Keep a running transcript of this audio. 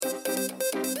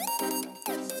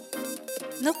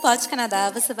No PodCanada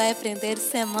você vai aprender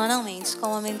semanalmente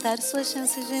como aumentar suas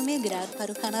chances de emigrar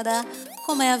para o Canadá,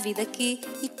 como é a vida aqui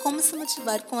e como se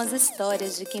motivar com as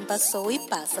histórias de quem passou e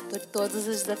passa por todos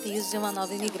os desafios de uma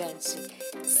nova imigrante.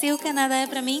 Se o Canadá é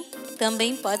para mim,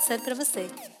 também pode ser para você.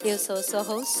 Eu sou a sua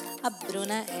host, a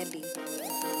Bruna L.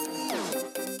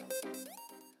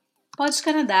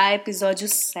 PodCanada, episódio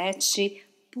 7,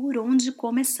 Por Onde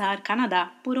Começar,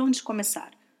 Canadá, por onde começar?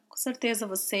 Com certeza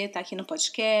você está aqui no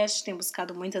podcast, tem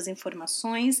buscado muitas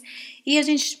informações e a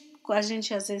gente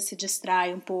às vezes se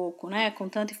distrai um pouco, né? Com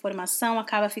tanta informação,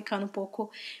 acaba ficando um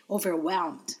pouco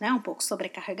overwhelmed, né? Um pouco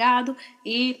sobrecarregado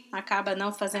e acaba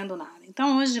não fazendo nada.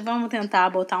 Então hoje vamos tentar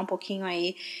botar um pouquinho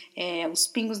aí os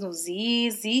pingos nos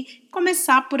is e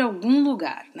começar por algum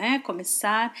lugar, né?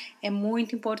 Começar é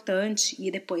muito importante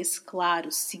e depois,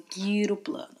 claro, seguir o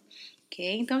plano.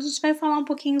 Okay? Então, a gente vai falar um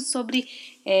pouquinho sobre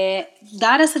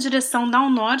dar essa direção, dar um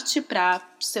norte para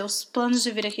seus planos de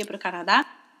vir aqui para o Canadá.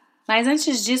 Mas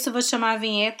antes disso, eu vou chamar a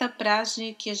vinheta para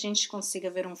que a gente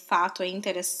consiga ver um fato aí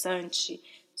interessante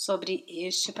sobre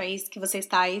este país que você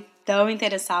está aí tão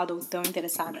interessado ou tão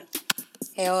interessada.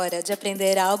 É hora de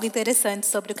aprender algo interessante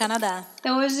sobre o Canadá.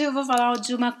 Então, hoje eu vou falar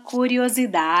de uma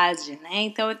curiosidade, né?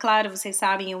 Então, é claro, vocês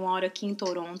sabem, eu moro aqui em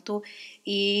Toronto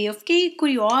e eu fiquei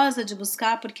curiosa de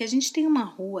buscar porque a gente tem uma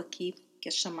rua aqui que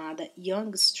é chamada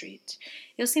Yonge Street.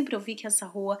 Eu sempre ouvi que essa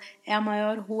rua é a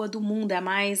maior rua do mundo, é a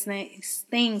mais,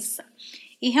 extensa.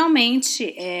 E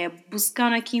realmente,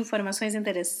 buscando aqui informações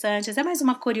interessantes, é mais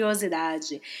uma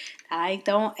curiosidade, tá?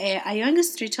 Então, a Yonge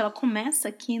Street, ela começa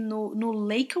aqui no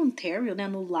Lake Ontario, né,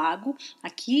 no lago,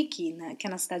 aqui que é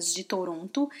na cidade de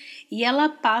Toronto, e ela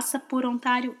passa por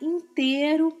Ontário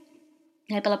inteiro,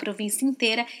 pela província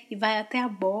inteira e vai até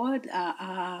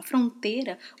a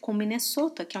fronteira com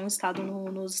Minnesota, que é um estado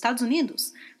nos Estados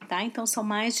Unidos, tá? Então, são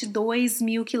mais de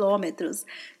 2.000 quilômetros,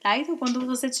 tá? Então, quando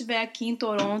você estiver aqui em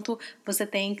Toronto, você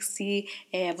tem que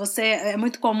é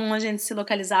muito comum a gente se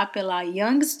localizar pela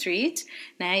Yonge Street,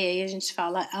 né? E aí a gente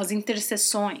fala as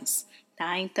interseções,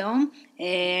 tá? Então,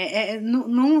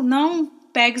 não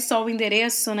pegue só o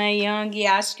endereço, né, Yonge, e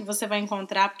ache que você vai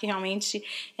encontrar, porque realmente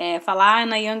falar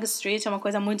na Yonge Street é uma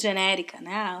coisa muito genérica,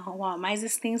 né, a rua mais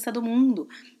extensa do mundo,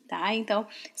 tá? Então,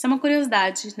 isso é uma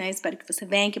curiosidade, né, espero que você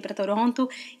venha aqui para Toronto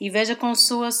e veja com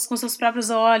seus próprios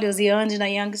olhos e ande na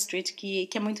Yonge Street, que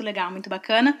é muito legal, muito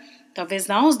bacana. Talvez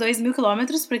não os 2.000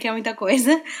 quilômetros, porque é muita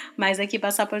coisa, mas aqui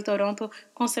passar por Toronto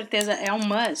com certeza é um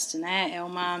must, né,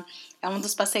 é um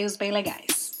dos passeios bem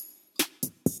legais.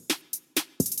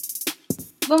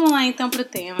 Vamos lá então para o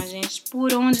tema, gente.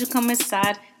 Por onde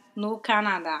começar no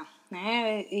Canadá,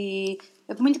 né? E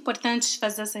é muito importante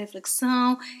fazer essa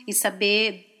reflexão e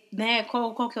saber, né,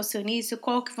 qual que é o seu início,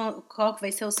 qual que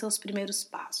vai ser os seus primeiros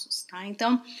passos, tá?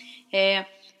 Então,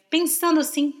 pensando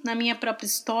assim na minha própria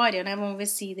história, né? Vamos ver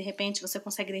se de repente você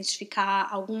consegue identificar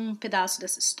algum pedaço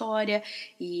dessa história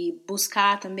e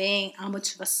buscar também a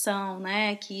motivação,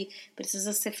 né? Que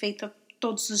precisa ser feita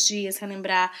todos os dias,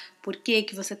 relembrar por que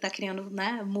você está querendo,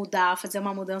 né, mudar, fazer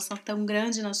uma mudança tão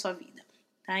grande na sua vida,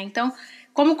 tá? Então,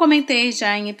 como comentei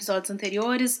já em episódios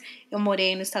anteriores, eu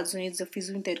morei nos Estados Unidos, eu fiz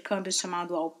um intercâmbio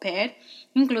chamado Au Pair,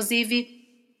 inclusive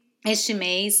este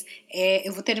mês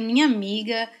eu vou ter minha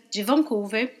amiga de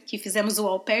Vancouver, que fizemos o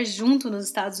Au Pair junto nos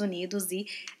Estados Unidos e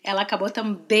ela acabou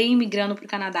também migrando para o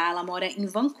Canadá, ela mora em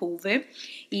Vancouver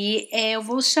e eu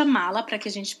vou chamá-la para que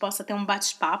a gente possa ter um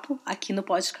bate-papo aqui no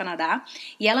PodCanada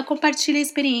e ela compartilha a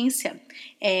experiência.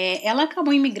 Ela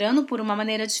acabou imigrando por uma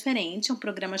maneira diferente, um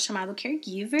programa chamado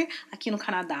Caregiver aqui no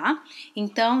Canadá,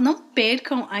 então não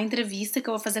percam a entrevista que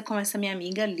eu vou fazer com essa minha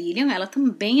amiga Lilian, ela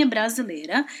também é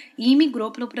brasileira e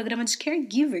imigrou pelo programa de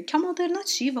Caregiver, que é uma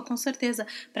alternativa, com certeza,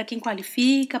 para quem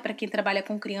qualifica, para quem trabalha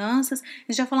com crianças.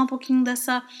 A gente vai falar um pouquinho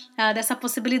dessa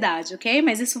possibilidade, ok?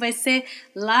 Mas isso vai ser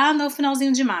lá no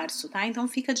finalzinho de março, tá? Então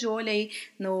fica de olho aí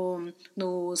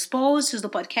nos posts do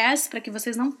podcast para que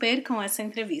vocês não percam essa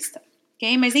entrevista,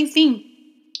 ok? Mas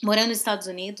enfim, morando nos Estados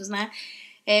Unidos, né?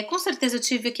 Com certeza eu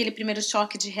tive aquele primeiro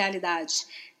choque de realidade,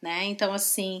 né? Então,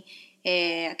 assim,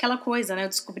 aquela coisa, né? Eu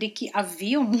descobri que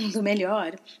havia um mundo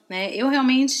melhor, né? Eu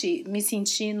realmente me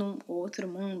senti num outro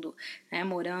mundo, né?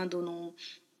 Morando num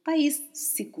país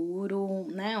seguro,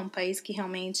 né? Um país que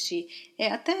realmente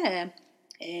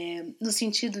no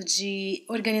sentido de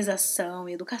organização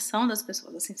e educação das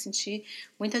pessoas, assim, senti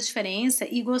muita diferença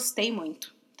e gostei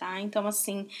muito, tá? Então,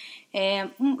 assim,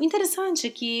 interessante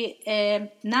que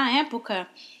na época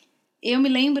eu me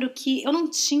lembro que eu não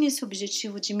tinha esse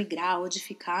objetivo de migrar ou de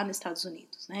ficar nos Estados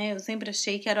Unidos, né? Eu sempre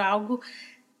achei que era algo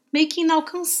meio que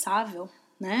inalcançável,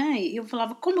 né? E eu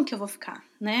falava, como que eu vou ficar,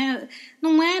 né?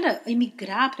 Não era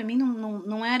emigrar, para mim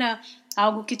não era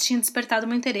algo que tinha despertado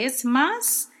meu interesse,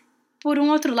 mas por um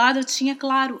outro lado eu tinha,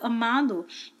 claro,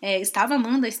 estava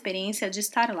amando a experiência de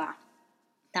estar lá.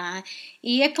 Tá?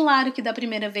 E é claro que da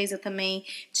primeira vez eu também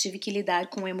tive que lidar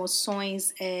com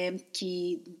emoções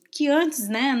que antes,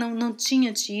 né, não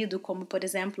tinha tido, como por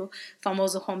exemplo o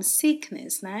famoso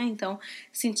homesickness, né? Então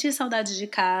sentir saudade de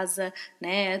casa,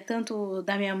 né, tanto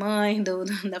da minha mãe,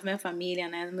 da minha família,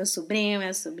 né, do meu sobrinho,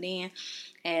 minha sobrinha,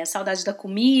 saudade da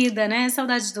comida, né,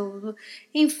 saudade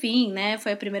enfim, né,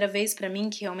 foi a primeira vez para mim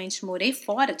que realmente morei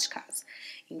fora de casa.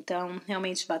 Então,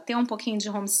 realmente bateu um pouquinho de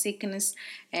homesickness,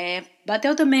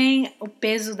 bateu também o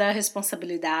peso da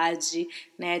responsabilidade,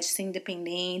 né, de ser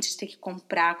independente, de ter que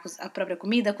comprar a própria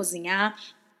comida, cozinhar.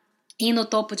 E no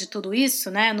topo de tudo isso,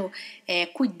 né,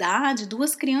 cuidar de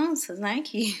duas crianças, né,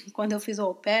 que quando eu fiz o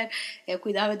au pair, eu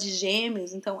cuidava de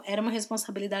gêmeos, então era uma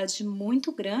responsabilidade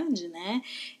muito grande, né,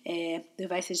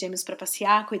 levar esses gêmeos para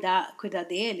passear, cuidar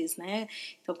deles, né,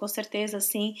 então com certeza,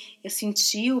 assim, eu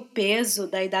senti o peso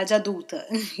da idade adulta,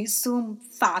 isso é um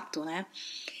fato, né,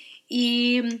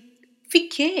 e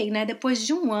fiquei, né, depois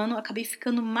de um ano, acabei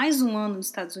ficando mais um ano nos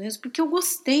Estados Unidos, porque eu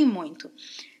gostei muito,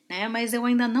 né, mas eu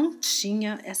ainda não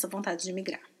tinha essa vontade de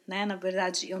migrar, né, na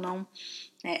verdade eu não,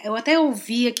 eu até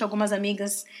ouvia que algumas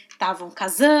amigas estavam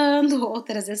casando,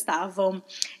 outras estavam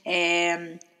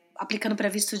aplicando para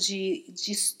visto de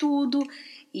estudo,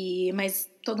 mas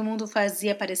todo mundo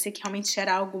fazia parecer que realmente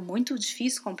era algo muito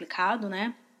difícil, complicado,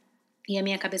 né, e a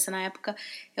minha cabeça na época,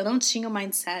 eu não tinha o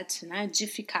mindset, né,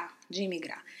 de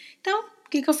imigrar. Então, o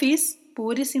que eu fiz?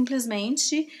 Pura e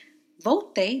simplesmente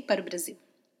voltei para o Brasil.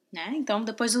 Né? Então,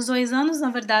 depois dos 2 anos, na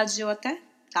verdade, eu até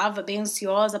estava bem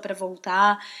ansiosa para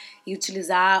voltar e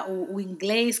utilizar o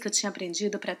inglês que eu tinha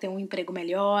aprendido para ter um emprego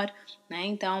melhor, né?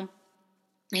 Então,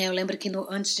 eu lembro que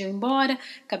antes de eu ir embora,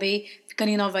 acabei ficando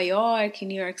em Nova York, em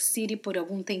New York City por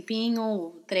algum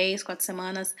tempinho, 3, 4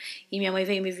 semanas, e minha mãe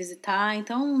veio me visitar,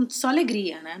 então só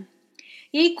alegria, né?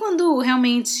 E aí quando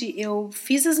realmente eu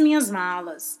fiz as minhas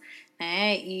malas,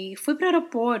 né, e fui para o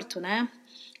aeroporto, né,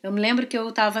 eu me lembro que eu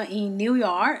estava em New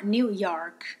York,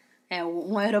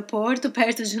 um aeroporto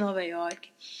perto de Nova York,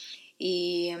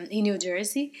 e em New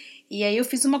Jersey, e aí eu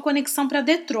fiz uma conexão para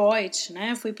Detroit,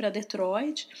 né? Fui para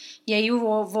Detroit, e aí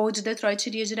o voo de Detroit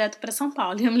iria direto para São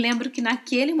Paulo. E eu me lembro que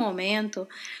naquele momento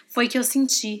foi que eu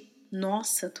senti,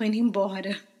 nossa, tô indo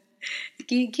embora.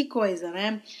 Que coisa,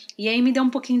 né? E aí me deu um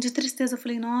pouquinho de tristeza. Eu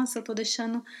falei, nossa, eu tô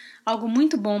deixando algo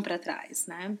muito bom para trás,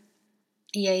 né?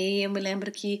 E aí eu me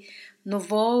lembro que no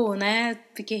voo, né,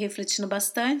 fiquei refletindo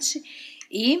bastante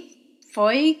e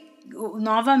foi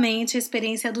novamente a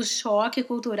experiência do choque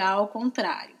cultural ao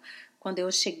contrário. Quando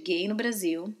eu cheguei no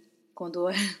Brasil, quando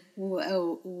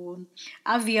o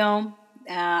avião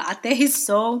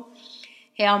aterrissou,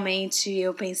 realmente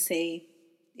eu pensei,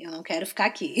 eu não quero ficar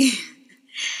aqui.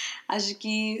 Acho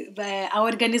que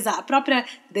a própria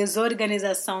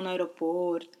desorganização no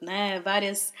aeroporto, né?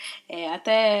 Várias,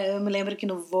 até eu me lembro que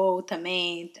no voo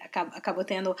também acabou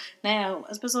tendo, né?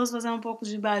 As pessoas fazendo um pouco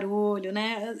de barulho,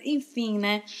 né? Enfim,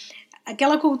 né?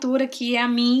 Aquela cultura que é a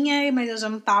minha, mas eu já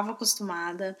não estava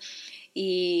acostumada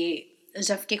e eu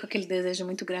já fiquei com aquele desejo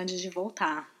muito grande de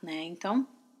voltar, né? Então,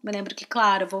 me lembro que,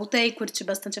 claro, voltei, curti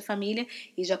bastante a família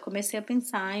e já comecei a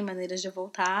pensar em maneiras de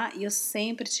voltar. E eu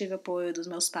sempre tive apoio dos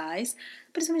meus pais,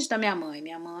 principalmente da minha mãe.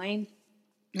 Minha mãe,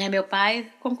 né, meu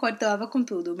pai concordava com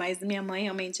tudo, mas minha mãe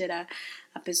realmente era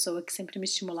a pessoa que sempre me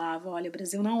estimulava. Olha, o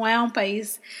Brasil não é um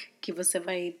país que você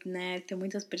vai, né, ter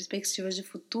muitas perspectivas de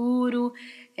futuro,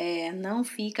 não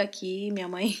fica aqui. Minha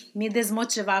mãe me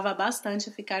desmotivava bastante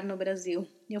a ficar no Brasil.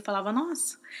 E eu falava,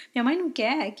 nossa, minha mãe não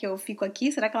quer que eu fico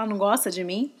aqui, será que ela não gosta de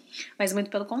mim? Mas muito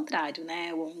pelo contrário,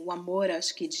 né, o amor,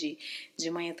 acho que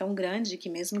de mãe é tão grande que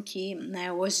mesmo que,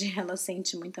 né, hoje ela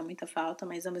sente muita falta,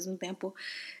 mas ao mesmo tempo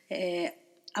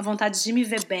a vontade de me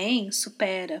ver bem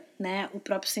supera, né, o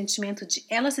próprio sentimento de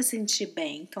ela se sentir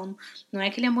bem. Então, não é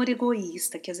aquele amor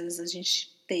egoísta que às vezes a gente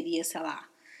teria, sei lá,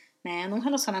 né, num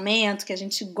relacionamento que a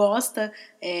gente gosta,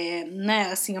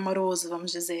 né, assim, amoroso,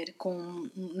 vamos dizer, com,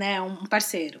 né, um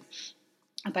parceiro,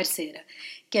 uma parceira,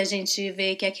 que a gente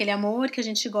vê que é aquele amor que a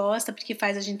gente gosta porque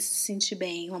faz a gente se sentir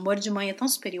bem. O amor de mãe é tão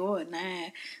superior,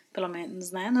 né, pelo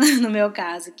menos, né, no meu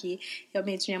caso, que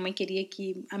realmente minha mãe queria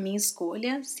que a minha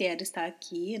escolha, se era estar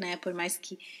aqui, né, por mais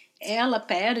que ela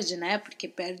perde, né, porque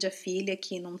perde a filha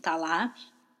que não tá lá,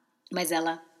 mas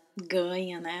ela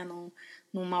ganha, né,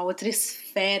 numa outra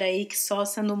esfera aí que só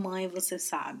sendo mãe você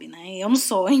sabe, né? Eu não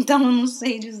sou, então eu não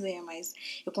sei dizer, mas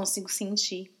eu consigo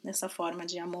sentir essa forma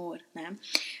de amor, né?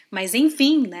 Mas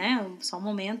enfim, né? Só um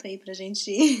momento aí pra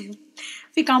gente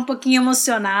ficar um pouquinho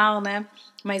emocional, né?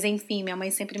 Mas enfim, minha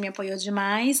mãe sempre me apoiou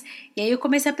demais e aí eu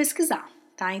comecei a pesquisar,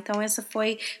 tá? Então essa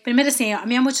foi... Primeiro assim, a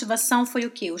minha motivação foi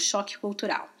o quê? O choque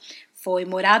cultural. Foi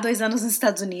morar 2 anos nos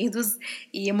Estados Unidos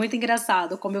e é muito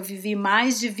engraçado como eu vivi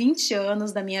mais de 20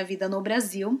 anos da minha vida no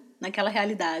Brasil, naquela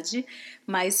realidade,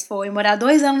 mas foi morar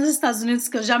 2 anos nos Estados Unidos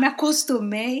que eu já me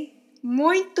acostumei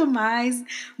muito mais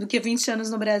do que 20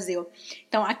 anos no Brasil.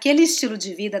 Então, aquele estilo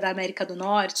de vida da América do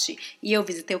Norte, e eu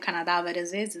visitei o Canadá várias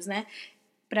vezes, né?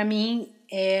 Para mim,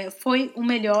 foi o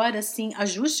melhor, assim,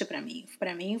 ajuste para mim.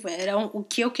 Para mim, era o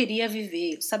que eu queria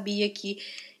viver. Eu sabia que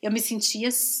eu me sentia,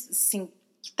 assim,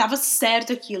 que estava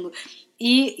certo aquilo.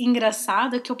 E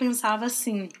engraçado é que eu pensava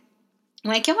assim,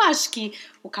 não é que eu acho que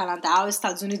o Canadá, os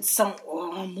Estados Unidos são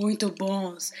muito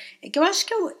bons, é que eu acho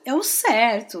que é o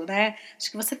certo, né?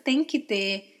 Acho que você tem que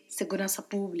ter segurança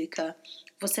pública,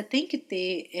 você tem que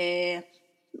ter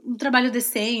um trabalho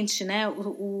decente, né?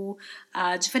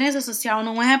 A diferença social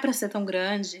não é para ser tão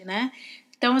grande, né?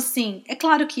 Então, assim, é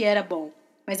claro que era bom,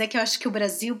 mas é que eu acho que o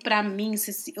Brasil, pra mim,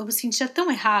 eu me sentia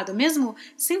tão errado, mesmo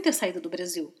sem ter saído do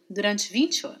Brasil, durante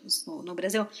 20 anos no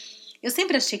Brasil, eu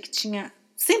sempre achei que tinha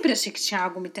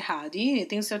algo muito errado, e eu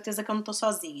tenho certeza que eu não tô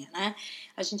sozinha, né?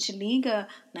 A gente liga,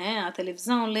 né, a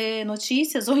televisão, lê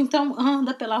notícias, ou então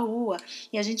anda pela rua,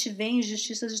 e a gente vê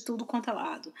injustiças de tudo quanto é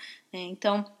lado, né?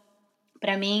 Então,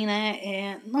 pra mim,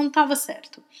 né, não tava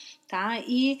certo, tá?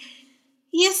 E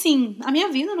assim, a minha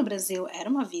vida no Brasil era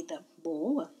uma vida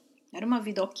boa, era uma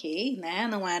vida ok, né?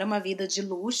 Não era uma vida de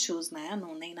luxos, né?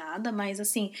 Não, nem nada, mas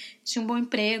assim, tinha um bom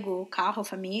emprego, carro,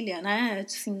 família, né?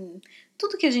 Assim,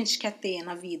 tudo que a gente quer ter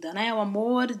na vida, né? O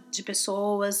amor de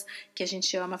pessoas que a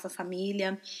gente ama, a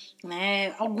família,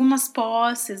 né? Algumas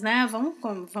posses, né? Vamos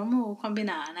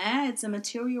combinar, né? It's a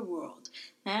material world,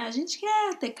 né? A gente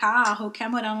quer ter carro, quer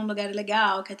morar num lugar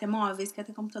legal, quer ter móveis, quer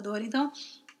ter computador, então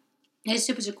esse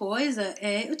tipo de coisa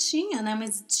eu tinha, né?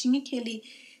 Mas tinha aquele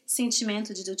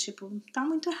sentimento do tipo, tá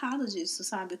muito errado disso,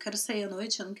 sabe? Eu quero sair à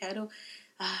noite, eu não quero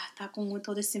tá com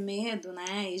todo esse medo,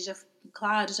 né? E já,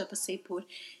 claro, já passei por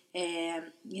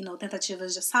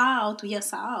tentativas de assalto e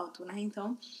assalto, né?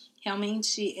 Então,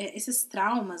 realmente, esses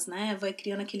traumas, né? Vai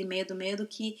criando aquele medo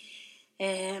que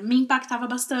me impactava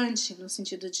bastante, no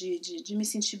sentido de me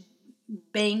sentir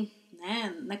bem,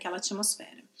 né? Naquela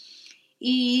atmosfera.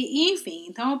 E enfim,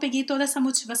 então eu peguei toda essa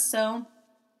motivação,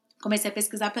 comecei a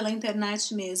pesquisar pela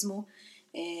internet mesmo,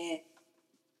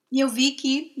 e eu vi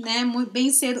que, né,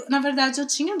 bem cedo, na verdade eu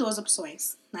tinha 2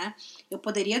 opções, né? Eu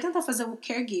poderia tentar fazer o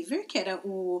caregiver, que era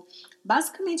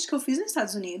basicamente o que eu fiz nos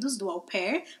Estados Unidos, do au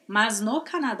pair, mas no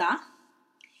Canadá,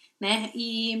 né?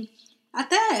 E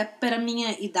até para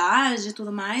minha idade e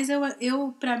tudo mais,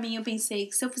 para mim eu pensei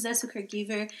que se eu fizesse o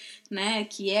caregiver, né,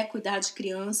 que é cuidar de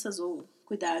crianças ou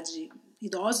cuidar de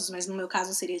idosos, mas no meu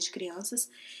caso seria de crianças,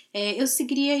 eu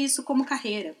seguiria isso como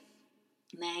carreira,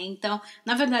 né? Então,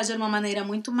 na verdade, era uma maneira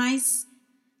muito mais,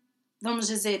 vamos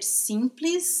dizer,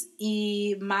 simples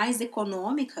e mais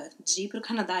econômica de ir para o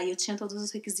Canadá. E eu tinha todos os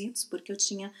requisitos, porque eu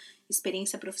tinha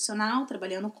experiência profissional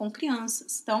trabalhando com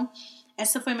crianças. Então,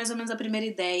 essa foi mais ou menos a primeira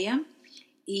ideia.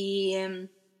 E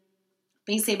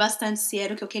pensei bastante se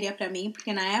era o que eu queria para mim,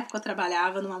 porque na época eu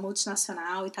trabalhava numa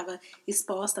multinacional e estava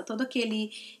exposta a todo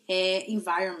aquele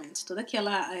environment, toda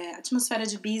aquela atmosfera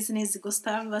de business, e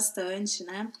gostava bastante,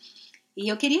 né? E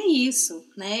eu queria isso,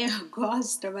 né? Eu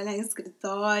gosto de trabalhar em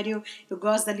escritório, eu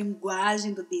gosto da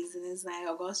linguagem do business, né?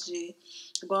 Eu gosto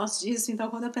disso. Então,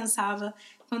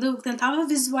 quando eu tentava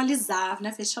visualizar,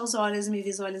 né? Fechar os olhos e me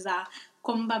visualizar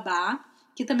como babá,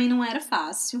 que também não era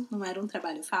fácil, não era um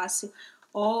trabalho fácil,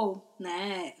 ou,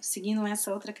 né, seguindo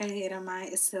essa outra carreira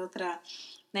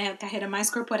né, carreira mais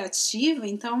corporativa,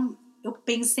 então eu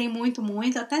pensei muito,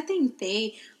 até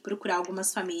tentei procurar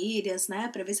algumas famílias, né,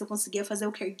 para ver se eu conseguia fazer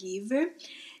o caregiver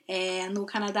no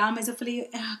Canadá, mas eu falei,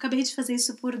 acabei de fazer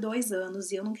isso por 2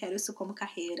 anos e eu não quero isso como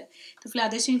carreira. Então eu falei,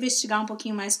 deixa eu investigar um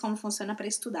pouquinho mais como funciona para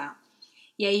estudar.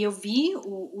 E aí eu vi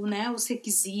os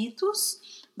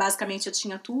requisitos, basicamente eu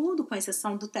tinha tudo, com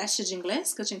exceção do teste de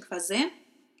inglês que eu tinha que fazer,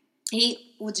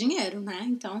 e o dinheiro, né?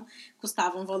 Então,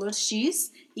 custava um valor X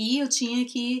e eu tinha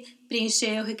que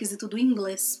preencher o requisito do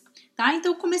inglês, tá?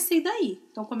 Então, eu comecei daí.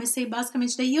 Então, comecei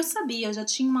basicamente daí. Eu sabia, eu já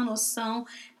tinha uma noção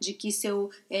de que se eu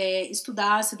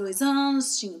estudasse 2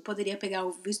 anos, poderia pegar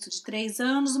o visto de 3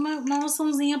 anos, uma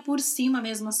noçãozinha por cima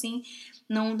mesmo assim,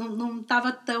 não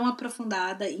estava tão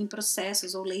aprofundada em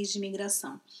processos ou leis de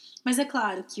imigração. Mas é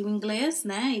claro que o inglês,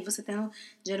 né, e você tendo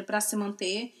dinheiro para se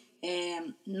manter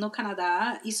no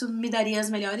Canadá, isso me daria as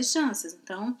melhores chances.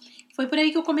 Então, foi por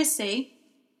aí que eu comecei.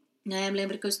 Me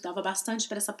lembro que eu estudava bastante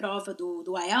para essa prova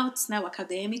do IELTS, né, o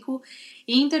acadêmico,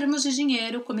 e em termos de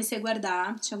dinheiro comecei a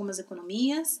guardar, tinha algumas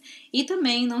economias e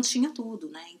também não tinha tudo,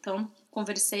 né, então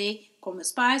conversei com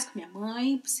meus pais, com minha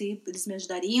mãe, se eles me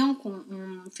ajudariam com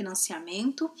um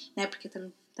financiamento, né, porque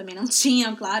também não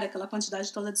tinha, claro, aquela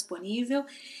quantidade toda disponível,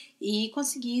 e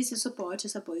consegui esse suporte,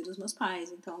 esse apoio dos meus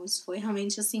pais. Então isso foi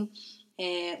realmente assim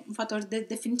um fator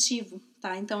definitivo,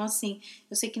 tá? Então, assim,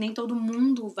 eu sei que nem todo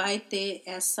mundo vai ter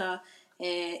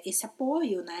esse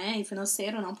apoio, né, e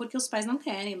financeiro, não porque os pais não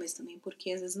querem, mas também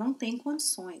porque às vezes não tem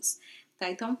condições, tá?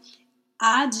 Então,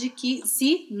 há de que,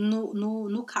 se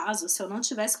no caso, se eu não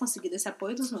tivesse conseguido esse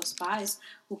apoio dos meus pais,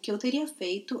 o que eu teria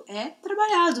feito é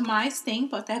trabalhado mais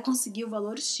tempo até conseguir o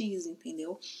valor X,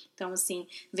 entendeu? Então, assim,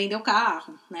 vender o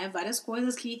carro, né, várias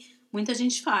coisas que muita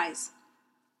gente faz.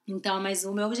 Então, mas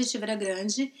o meu objetivo era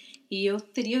grande e eu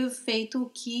teria feito o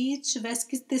que tivesse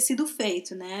que ter sido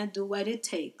feito, né? Do what it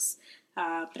takes.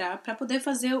 Para poder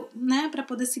fazer, né? Para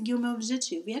poder seguir o meu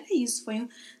objetivo. E era isso.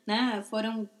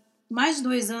 Foram mais de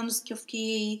 2 anos que eu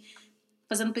fiquei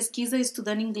fazendo pesquisa,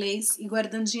 estudando inglês e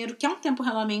guardando dinheiro, que é um tempo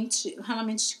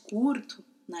realmente curto,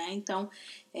 né? Então,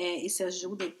 essa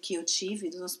ajuda que eu tive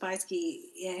dos meus pais,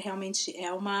 que realmente é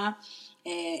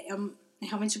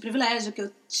realmente um privilégio que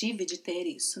eu tive de ter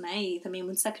isso, né? E também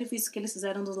muito sacrifício que eles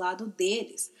fizeram do lado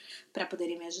deles para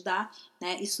poderem me ajudar,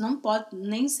 né? Isso não pode,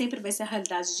 nem sempre vai ser a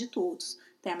realidade de todos,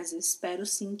 tá? Mas eu espero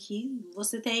sim que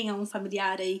você tenha um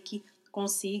familiar aí que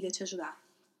consiga te ajudar.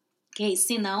 Ok?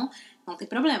 Se não tem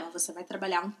problema. Você vai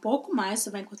trabalhar um pouco mais, você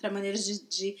vai encontrar maneiras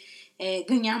de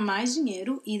ganhar mais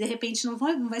dinheiro e de repente não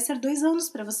vai ser 2 anos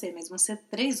para você, mas vão ser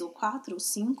 3 ou 4 ou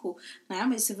 5, né?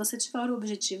 Mas se você tiver o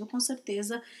objetivo, com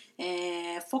certeza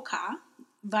focar,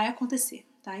 vai acontecer,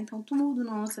 tá? Então tudo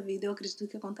na nossa vida, eu acredito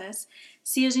que acontece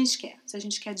se a gente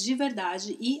quer de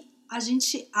verdade e a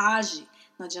gente age.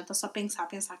 Não adianta só pensar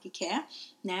que quer,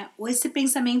 né? Ou esse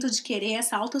pensamento de querer,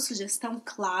 essa autossugestão,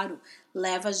 claro,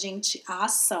 leva a gente à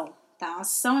ação, tá? A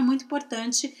ação é muito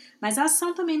importante, mas a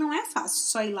ação também não é fácil,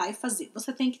 só ir lá e fazer.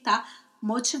 Você tem que estar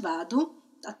motivado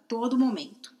a todo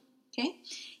momento, ok?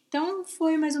 Então,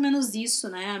 foi mais ou menos isso,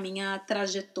 né? A minha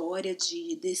trajetória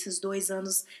desses 2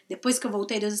 anos, depois que eu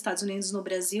voltei dos Estados Unidos no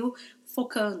Brasil,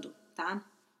 focando, tá?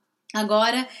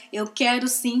 Agora, eu quero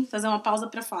sim fazer uma pausa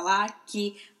para falar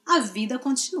que a vida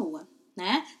continua,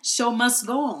 né? Show must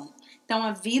go on. Então,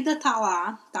 a vida tá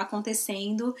lá, tá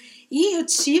acontecendo. E eu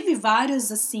tive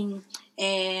vários, assim,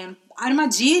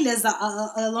 armadilhas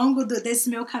ao longo desse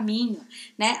meu caminho,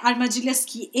 né? Armadilhas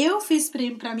que eu fiz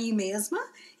para mim mesma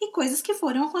e coisas que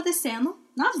foram acontecendo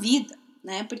na vida,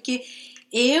 né? Porque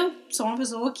eu sou uma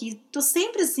pessoa que tô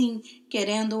sempre, assim,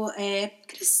 querendo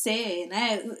crescer,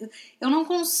 né? Eu não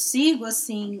consigo,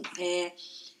 assim,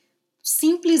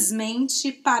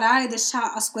 simplesmente parar e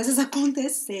deixar as coisas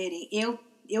acontecerem.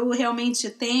 Eu realmente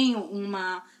tenho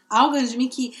algo de mim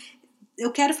que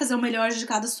eu quero fazer o melhor de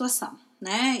cada situação,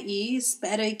 né? E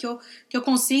espero aí que eu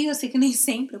consiga. Eu sei que nem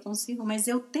sempre eu consigo, mas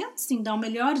eu tento sim dar o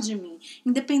melhor de mim,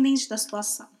 independente da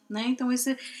situação, né? Então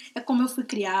esse é como eu fui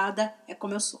criada, é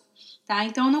como eu sou, tá?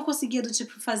 Então eu não conseguia do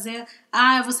tipo fazer,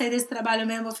 eu vou sair desse trabalho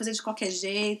mesmo, vou fazer de qualquer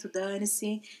jeito,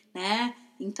 dane-se, né?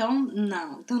 Então,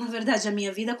 não. Então, na verdade, a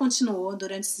minha vida continuou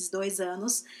durante esses 2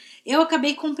 anos. Eu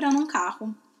acabei comprando um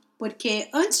carro, porque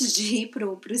antes de ir para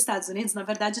os Estados Unidos, na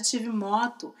verdade, eu tive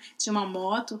moto. Tinha uma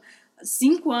moto.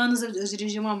 5 anos eu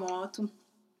dirigi uma moto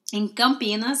em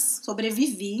Campinas,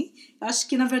 sobrevivi. Eu acho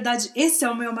que, na verdade, esse é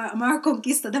a maior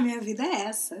conquista da minha vida, é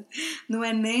essa. Não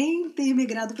é nem ter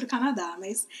imigrado para o Canadá,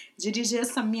 mas dirigir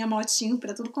essa minha motinho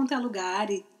para tudo quanto é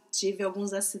lugar e tive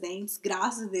alguns acidentes,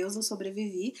 graças a Deus eu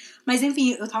sobrevivi, mas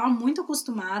enfim, eu estava muito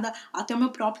acostumada a ter o meu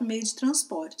próprio meio de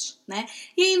transporte, né?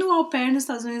 E aí no au pair nos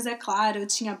Estados Unidos, é claro, eu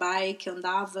tinha bike, eu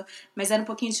andava, mas era um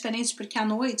pouquinho diferente porque à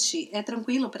noite é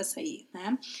tranquilo para sair,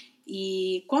 né?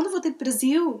 E quando eu voltei pro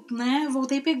Brasil, né,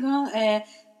 voltei pegando,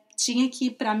 tinha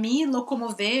que, para mim,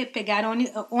 locomover, pegar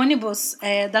ônibus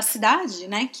da cidade,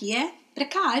 né, que é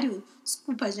precário.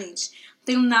 Desculpa, gente. Não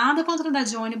tenho nada contra andar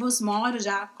de ônibus, moro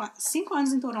já 5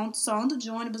 anos em Toronto, só ando de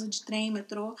ônibus, de trem,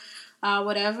 metrô,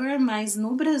 whatever, mas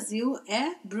no Brasil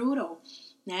é brutal,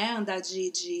 né, andar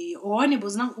de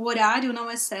ônibus, não, o horário não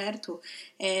é certo,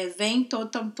 vem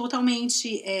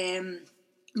totalmente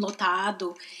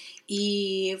lotado,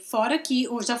 e fora que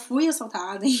eu já fui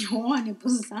assaltada em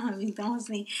ônibus, sabe, então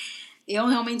assim, eu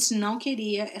realmente não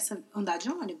queria andar de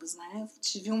ônibus, né? Eu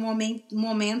tive um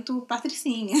momento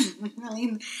patricinha.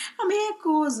 Eu me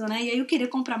recuso, né? E aí eu queria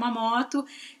comprar uma moto.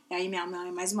 E aí minha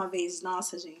mãe, mais uma vez,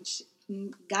 nossa, gente,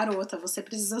 garota, você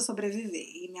precisa sobreviver.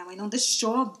 E minha mãe não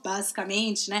deixou,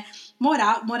 basicamente, né?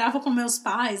 Morava com meus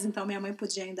pais, então minha mãe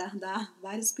podia ainda dar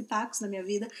vários pitacos na minha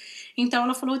vida. Então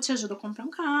ela falou, te ajudo a comprar um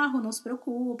carro, não se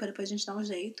preocupa, depois a gente dá um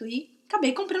jeito. E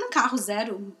acabei comprando um carro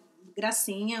zero,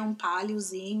 gracinha, um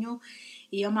Paliozinho,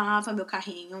 e amava meu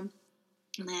carrinho,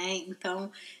 né? Então,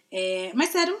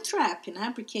 mas era um trap,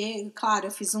 né? Porque, claro,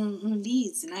 eu fiz um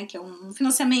lease, né? Que é um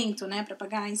financiamento, né? Para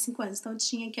pagar em 5 anos. Então, eu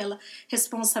tinha aquela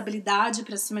responsabilidade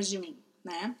para cima de mim,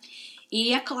 né?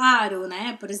 E é claro,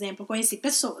 né? Por exemplo, eu conheci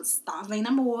pessoas, estava em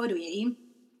namoro, e aí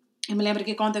eu me lembro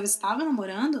que quando eu estava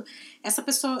namorando, essa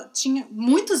pessoa tinha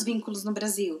muitos vínculos no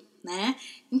Brasil, né?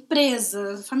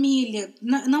 Empresa, família.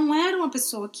 Não era uma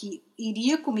pessoa que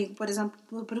iria comigo, por exemplo,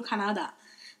 para o Canadá.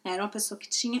 Era uma pessoa que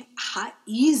tinha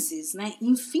raízes, né,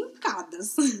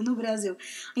 enfincadas no Brasil.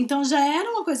 Então já era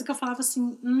uma coisa que eu falava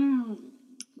assim,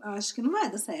 acho que não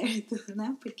vai dar certo,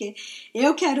 né? Porque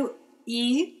eu quero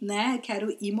ir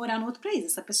morar no outro país.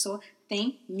 Essa pessoa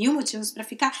tem 1000 motivos para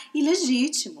ficar. E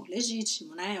legítimo,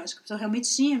 né? Eu acho que a pessoa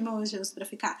realmente tinha 1000 motivos para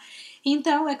ficar.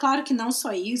 Então, é claro que não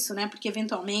só isso, né? Porque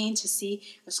eventualmente,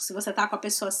 acho que se você tá com a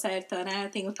pessoa certa, né?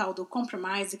 Tem o tal do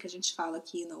compromise que a gente fala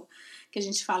aqui que a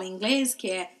gente fala em inglês, que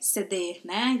é ceder,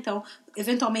 né? Então,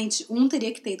 eventualmente, um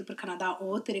teria que ter ido para o Canadá, ou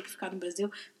outro teria que ficar no Brasil.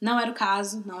 Não era o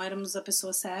caso, não éramos a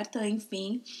pessoa certa,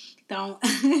 enfim. Então,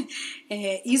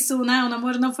 isso, né? O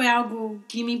namoro não foi algo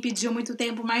que me impediu muito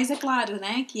tempo, mas é claro,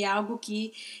 né? Que é algo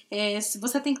que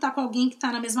você tem que estar com alguém que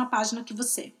está na mesma página que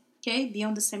você. Ok? Be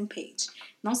on the same page.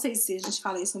 Não sei se a gente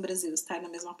fala isso no Brasil, estar na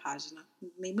mesma página.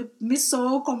 Me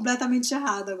soou completamente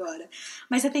errado agora.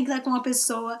 Mas você tem que estar com uma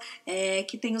pessoa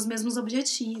que tem os mesmos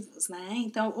objetivos, né?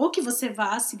 Então, ou que você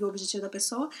vá seguir o objetivo da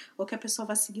pessoa, ou que a pessoa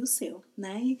vá seguir o seu,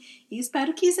 né? E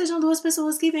espero que sejam 2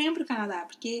 pessoas que venham para o Canadá,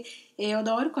 porque eu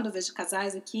adoro quando eu vejo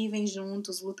casais aqui, vêm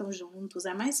juntos, lutam juntos,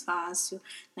 é mais fácil,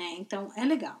 né? Então, é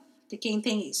legal. De quem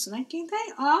tem isso, né? Quem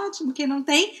tem, ótimo. Quem não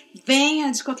tem, venha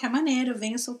de qualquer maneira.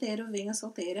 Venha solteiro, venha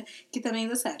solteira, que também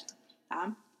dá certo,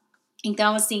 tá?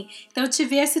 Então, assim, eu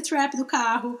tive esse trap do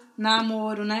carro,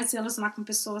 namoro, né? Se relacionar com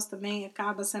pessoas também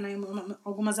acaba sendo aí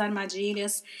algumas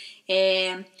armadilhas.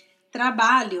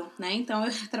 Trabalho, né? Então,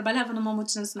 eu trabalhava numa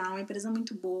multinacional, uma empresa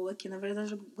muito boa, que na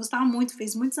verdade eu gostava muito,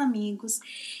 fiz muitos amigos.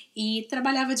 E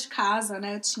trabalhava de casa,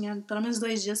 né? Eu tinha pelo menos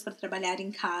 2 dias para trabalhar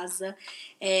em casa.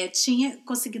 Tinha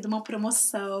conseguido uma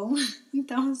promoção.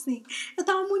 Então, assim, eu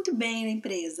tava muito bem na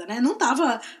empresa, né? Não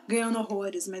tava ganhando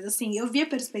horrores, mas assim, eu via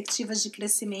perspectivas de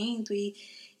crescimento e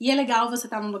é legal você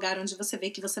estar num lugar onde você vê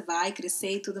que você vai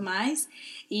crescer e tudo mais.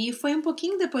 E foi um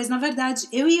pouquinho depois, na verdade,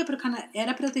 eu ia pro Canadá,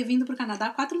 era para eu ter vindo pro Canadá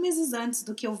 4 meses antes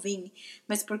do que eu vim.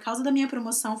 Mas por causa da minha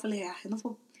promoção, eu falei, eu não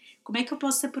vou. Como é que eu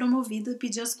posso ser promovido e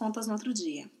pedir as contas no outro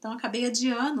dia? Então, eu acabei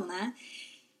adiando, né?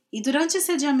 E durante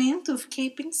esse adiamento, eu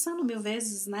fiquei pensando 1000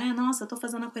 vezes, né? Nossa, eu tô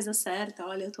fazendo a coisa certa,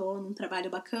 olha, eu tô num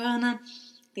trabalho bacana,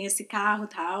 tenho esse carro e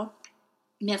tal,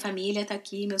 minha família tá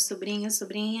aqui, meu sobrinho,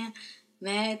 sobrinha,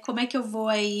 né? Como é que eu vou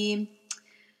aí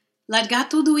largar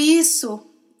tudo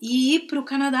isso e ir pro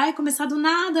Canadá e começar do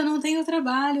nada? Não tenho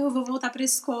trabalho, eu vou voltar pra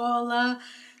escola,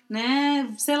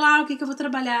 né? Sei lá o que eu vou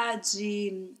trabalhar,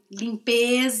 de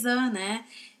limpeza, né?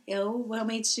 Eu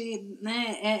realmente,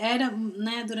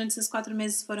 né, durante esses 4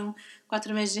 meses, foram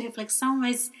 4 meses de reflexão,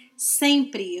 mas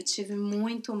sempre eu tive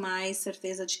muito mais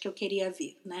certeza de que eu queria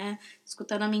vir, né,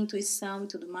 escutando a minha intuição e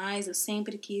tudo mais, eu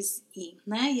sempre quis ir,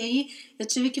 né, e aí eu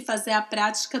tive que fazer a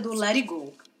prática do let it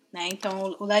go, né,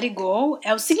 então o let it go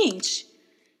é o seguinte,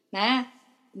 né,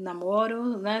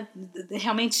 namoro, né,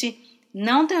 realmente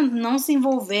não se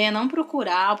envolver, não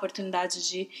procurar a oportunidade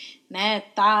de, né,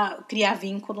 criar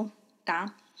vínculo,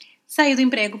 tá? Saí do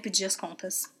emprego, pedi as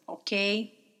contas,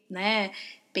 ok, né?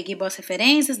 Peguei boas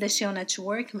referências, deixei o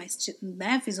network,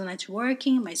 né? Fiz o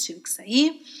networking, mas tive que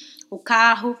sair. O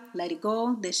carro, let it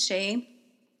go, deixei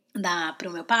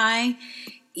pro meu pai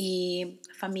e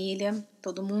a família,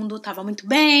 todo mundo estava muito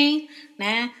bem,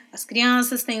 né? As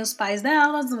crianças têm os pais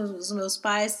delas, os meus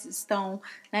pais estão,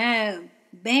 né,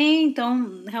 bem,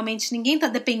 então realmente ninguém está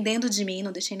dependendo de mim,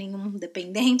 não deixei nenhum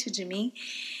dependente de mim.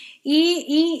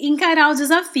 E encarar o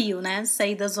desafio, né?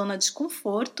 Sair da zona de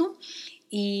conforto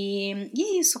e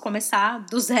isso, começar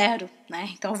do zero,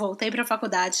 né? Então, voltei para a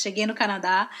faculdade, cheguei no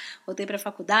Canadá, voltei para a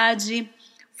faculdade,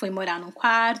 fui morar num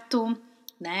quarto,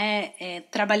 né?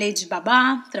 Trabalhei de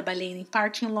babá, trabalhei em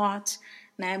parking lot,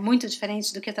 né? Muito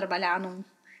diferente do que trabalhar num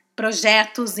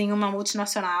projetos em uma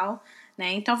multinacional,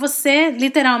 né? Então você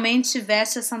literalmente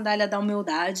veste a sandália da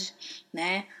humildade,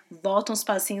 né? Volta uns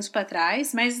passinhos para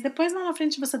trás, mas depois lá na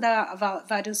frente você dá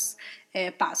vários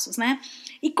passos, né?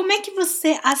 E como é que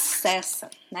você acessa,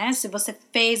 né? Se você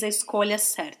fez a escolha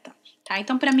certa, tá?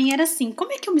 Então para mim era assim,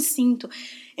 como é que eu me sinto?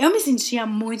 Eu me sentia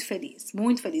muito feliz,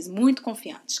 muito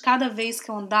confiante. Cada vez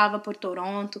que eu andava por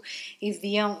Toronto e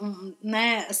via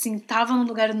né, assim, tava num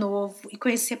lugar novo e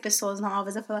conhecia pessoas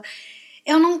novas, eu falava,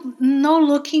 eu no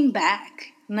looking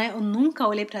back, né? Eu nunca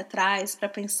olhei para trás para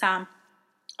pensar,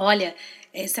 olha,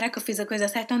 será que eu fiz a coisa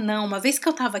certa? Não, uma vez que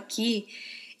eu tava aqui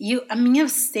e a minha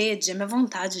sede, a minha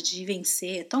vontade de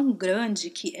vencer é tão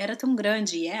grande, que era tão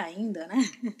grande e é ainda, né?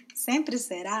 Sempre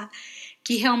será,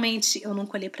 que realmente eu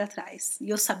nunca olhei para trás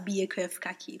e eu sabia que eu ia ficar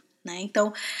aqui, né?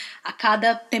 Então, a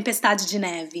cada tempestade de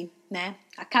neve, né?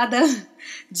 A cada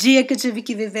dia que eu tive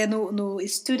que viver no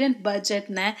student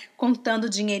budget, né? Contando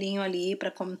dinheirinho ali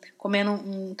para comendo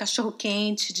um cachorro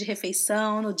quente de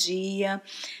refeição no dia,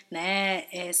 né?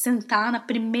 Sentar na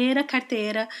primeira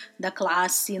carteira da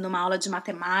classe numa aula de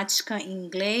matemática em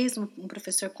inglês, um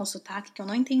professor com sotaque que eu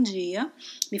não entendia,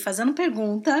 me fazendo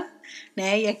pergunta,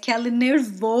 né? E aquele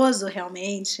nervoso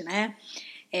realmente, né?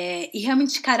 E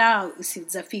realmente encarar esse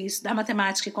desafio, estudar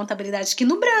matemática e contabilidade, que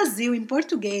no Brasil, em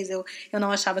português, eu não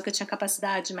achava que eu tinha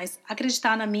capacidade, mas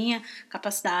acreditar na minha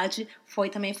capacidade foi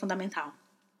também fundamental.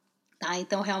 Tá?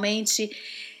 Então, realmente,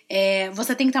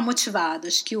 você tem que estar motivado.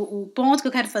 Acho que o ponto que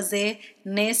eu quero fazer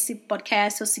nesse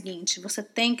podcast é o seguinte, você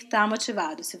tem que estar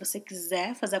motivado. Se você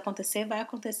quiser fazer acontecer, vai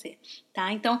acontecer.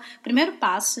 Tá? Então, primeiro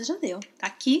passo, você já deu. Tá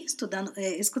aqui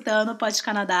escutando o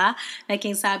PodCanada, né?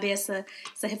 Quem sabe essa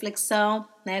reflexão,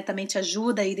 né, também te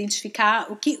ajuda a identificar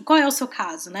qual é o seu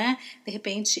caso, né? De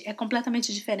repente é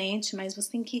completamente diferente, mas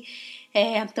você tem que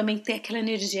também ter aquela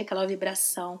energia, aquela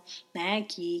vibração, né,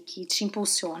 que te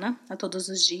impulsiona a todos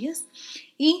os dias.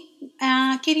 E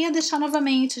queria deixar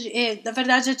novamente, na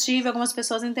verdade eu tive algumas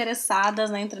pessoas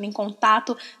interessadas, né, entrando em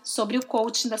contato sobre o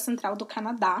coaching da Central do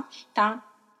Canadá, tá?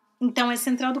 Então é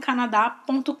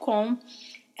centraldocanada.com.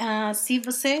 Se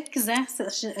você quiser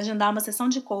agendar uma sessão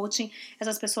de coaching,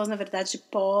 essas pessoas, na verdade,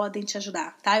 podem te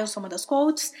ajudar, tá? Eu sou uma das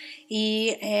coaches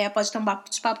e pode ter um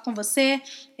bate-papo com você,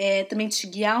 também te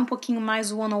guiar um pouquinho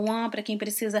mais one-on-one para quem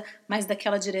precisa mais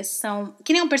daquela direção,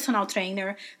 que nem um personal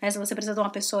trainer, né? Se você precisa de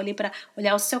uma pessoa ali para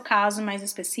olhar o seu caso mais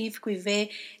específico e ver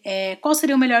qual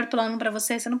seria o melhor plano para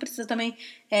você, você não precisa também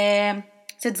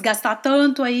se desgastar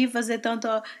tanto aí, fazer tanto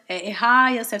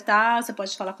errar e acertar, você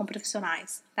pode falar com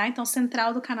profissionais, tá? Então,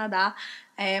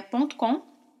 centraldocanada.com,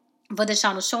 vou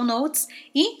deixar no show notes.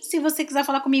 E se você quiser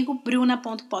falar comigo,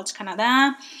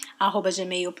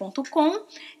 bruna.podcanada@gmail.com,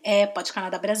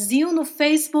 PodCanada Brasil no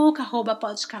Facebook,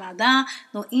 @PodCanada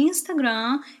no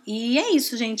Instagram. E é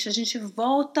isso, gente. A gente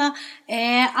volta.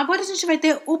 Agora a gente vai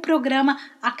ter o programa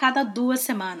a cada 2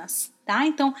 semanas, tá?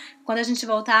 Então, quando a gente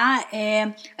voltar,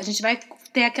 a gente vai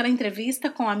ter aquela entrevista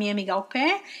com a minha amiga au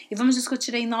pair e vamos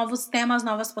discutir aí novos temas,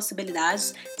 novas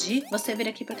possibilidades de você vir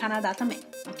aqui para o Canadá também,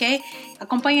 ok?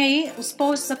 Acompanhe aí os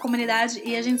posts da comunidade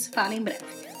e a gente se fala em breve.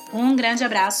 Um grande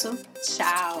abraço,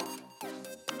 tchau!